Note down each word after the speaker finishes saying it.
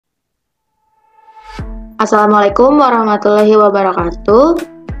Assalamualaikum warahmatullahi wabarakatuh.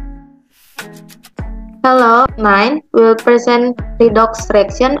 Hello, 9 will present redox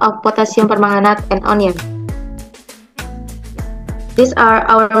reaction of potassium permanganate and onion. These are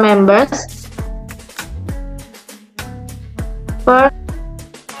our members. First,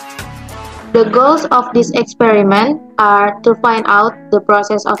 the goals of this experiment are to find out the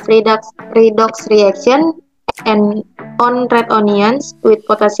process of redox reaction and on red onions with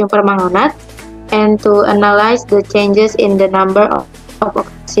potassium permanganate, and to analyze the changes in the number of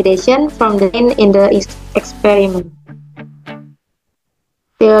oxidation from the in the experiment.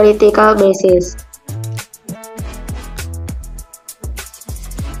 Theoretical basis.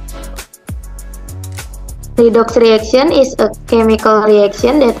 Redox reaction is a chemical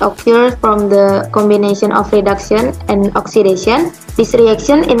reaction that occurs from the combination of reduction and oxidation. This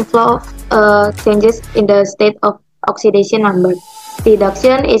reaction involves changes in the state of oxidation number.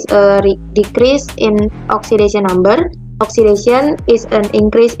 Reduction is a decrease in oxidation number. Oxidation is an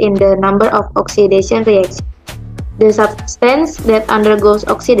increase in the number of oxidation reactions. The substance that undergoes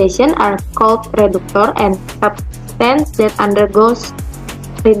oxidation are called reductor, and substance that undergoes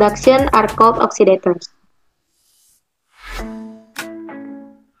reduction are called oxidators.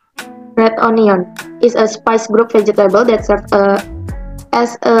 Red onion is a spice group vegetable that serves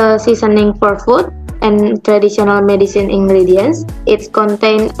as a seasoning for food and traditional medicine ingredients. It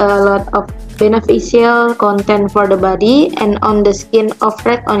contains a lot of beneficial content for the body, and on the skin of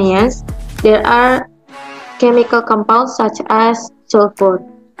red onions there are chemical compounds such as sulfur.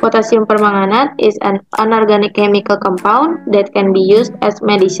 Potassium permanganate is an anorganic chemical compound that can be used as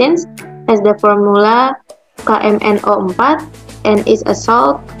medicines as the formula KMNO4, and is a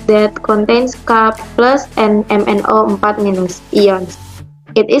salt that contains K plus and MnO4 minus ions.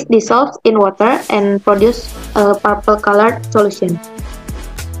 It is dissolved in water and produces a purple-colored solution.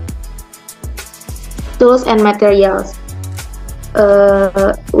 Tools and materials.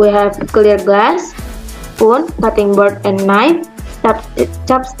 We have clear glass, spoon, cutting board and knife,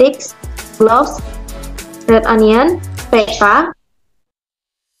 chopsticks, gloves, red onion, PK,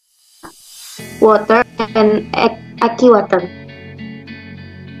 water, and aqua water.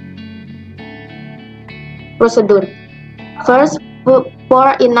 Procedure. First,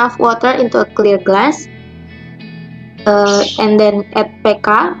 pour enough water into a clear glass, and then add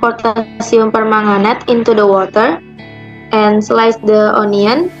PK, potassium permanganate, into the water, and slice the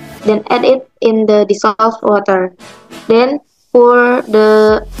onion, then add it in the dissolved water. Then pour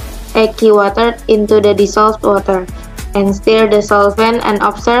the aqua water into the dissolved water, and stir the solvent and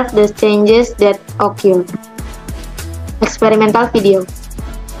observe the changes that occur. Experimental video.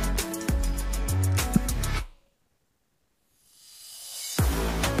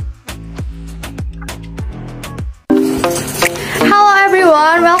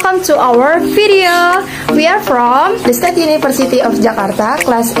 Welcome to our video. We are from the State University of Jakarta,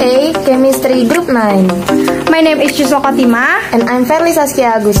 Class A, Chemistry Group 9. My name is Chusnul Khotimah, and I'm Ferly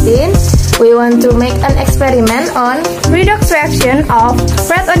Saskia A. We want to make an experiment on redox reaction of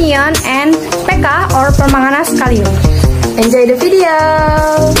red onion and PK or permanganate kalium. Enjoy the video.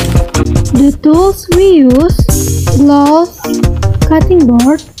 The tools we use: gloves, cutting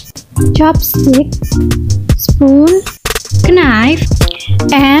board, chopstick, spoon, knife,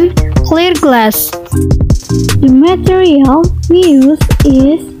 and clear glass. The material we use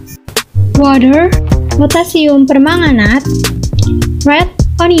is water, potassium permanganate, red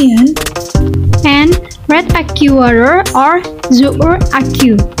onion, and red aqua water or Zuur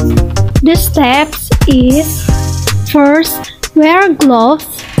aqua. The steps is: first, wear gloves.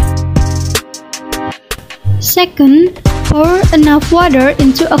 Second, pour enough water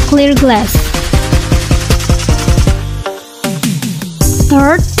into a clear glass.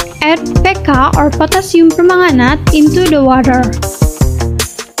 Third, add PK or potassium permanganate into the water.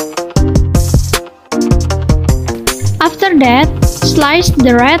 After that, slice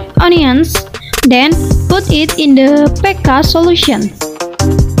the red onions, then put it in the PK solution.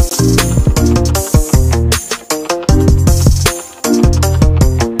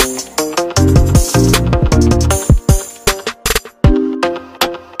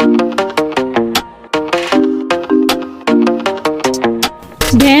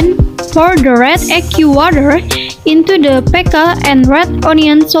 Then, pour the red aqua water into the PK and red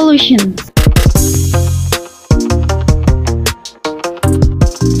onion solution.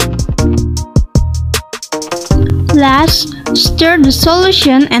 Last, stir the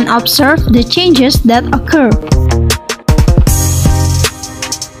solution and observe the changes that occur.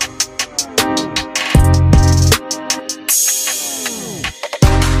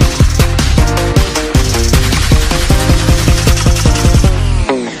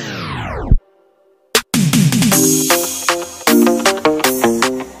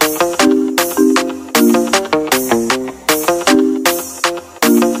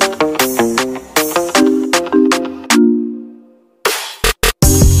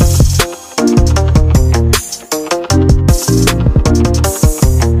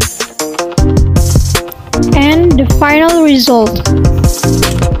 result.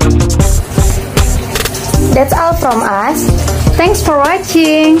 That's all from us. Thanks for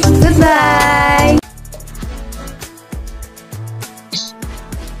watching. Goodbye.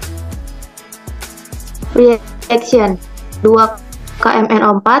 Reaction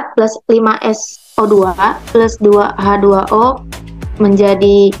 2KMNO4 plus 5SO2 plus 2H2O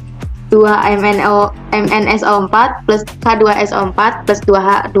menjadi 2MnSO4 plus H2SO4 plus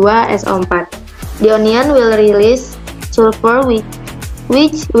 2H2SO4. The onion will release sulfur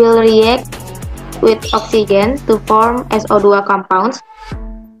which will react with oxygen to form SO2 compounds.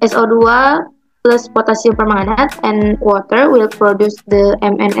 SO2 plus potassium permanganate and water will produce the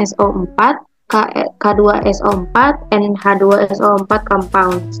MnSO4, K2SO4 and H2SO4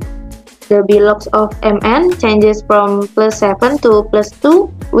 compounds. The Bilox of Mn changes from +7 to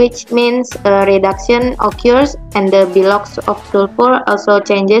 +2, which means a reduction occurs, and the Bilox of sulfur also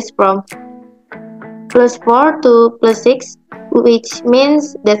changes from +4 to +6, which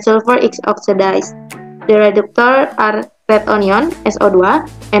means that sulfur is oxidized. The reductors are red onion, SO2,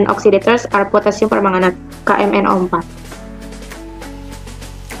 and oxidators are potassium permanganate, KMNO4.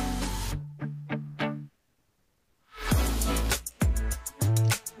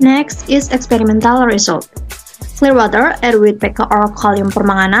 Next is experimental result. Clear water added with pK or kalium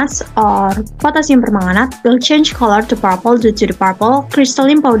permanganate or potassium permanganate will change color to purple due to the purple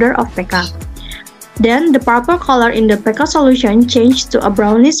crystalline powder of pK. Then the purple color in the pK solution changed to a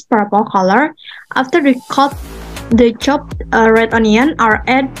brownish purple color after the chopped red onion are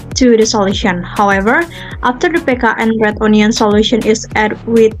added to the solution. However, after the pK and red onion solution is added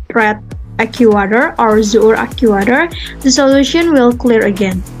with red aqueous water or Zour aqueous water, the solution will clear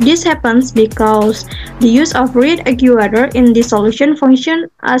again. This happens because the use of red aqueous water in this solution functions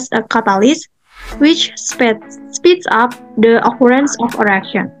as a catalyst, which speeds up the occurrence of a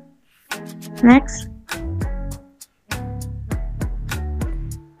reaction. Next.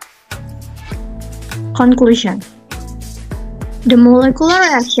 Conclusion. The molecular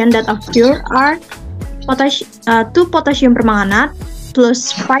reaction that occur are 2 potassium permanganate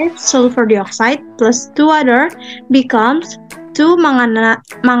plus 5 sulfur dioxide plus 2 water becomes 2 mangan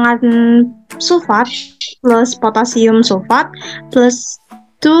sulfate plus potassium sulfate plus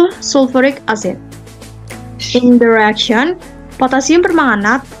 2 sulfuric acid. In the reaction, potassium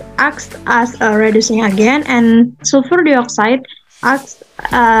permanganate acts as a reducing agent and sulfur dioxide acts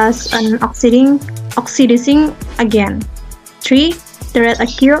as an oxidizing agent. 3. The red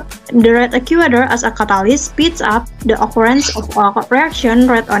aqueous water as a catalyst speeds up the occurrence of a reaction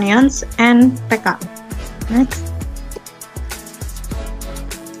red onions and pK. Next.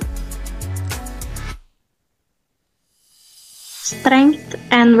 Strength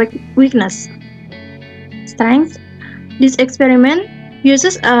and weakness. Strength. This experiment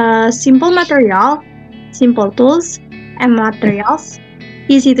uses a simple material, simple tools, and materials,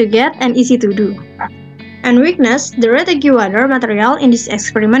 easy to get and easy to do. And weakness, the red aqueous water material in this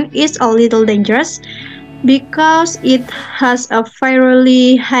experiment is a little dangerous because it has a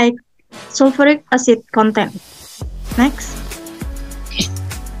fairly high sulfuric acid content. Next.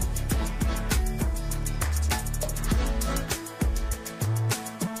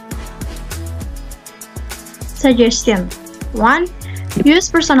 Suggestion 1. Use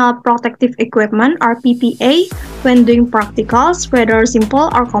personal protective equipment or PPE when doing practicals, whether simple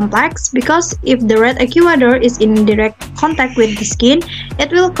or complex, because if the red aqueous water is in direct contact with the skin,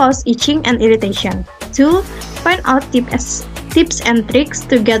 it will cause itching and irritation. 2. Find out tips and tricks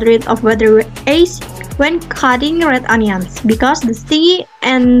to get rid of water haze when cutting red onions, because the stinging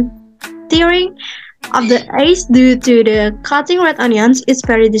and tearing of the haze due to the cutting red onions is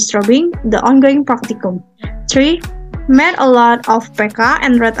very disturbing. The ongoing practicum. 3. Made a lot of pK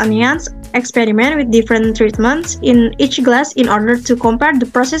and red onions experiment with different treatments in each glass in order to compare the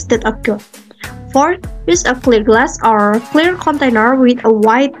process that occur. 4. Use a clear glass or clear container with a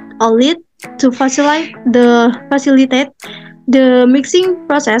white lid to facilitate the mixing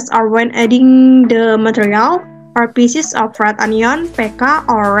process or when adding the material or pieces of red onion, pK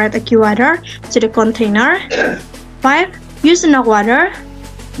or red aqueous water to the container. 5. Use enough water.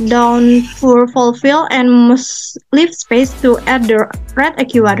 Don't fulfill and must leave space to add the red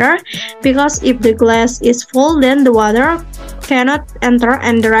aqueous water, because if the glass is full, then the water cannot enter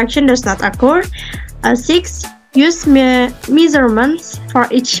and the reaction does not occur. 6. Use measurements for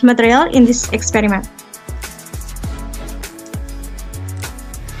each material in this experiment.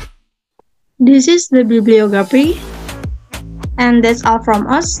 This is the bibliography, and that's all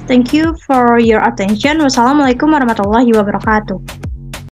from us. Thank you for your attention. Wassalamualaikum warahmatullahi wabarakatuh.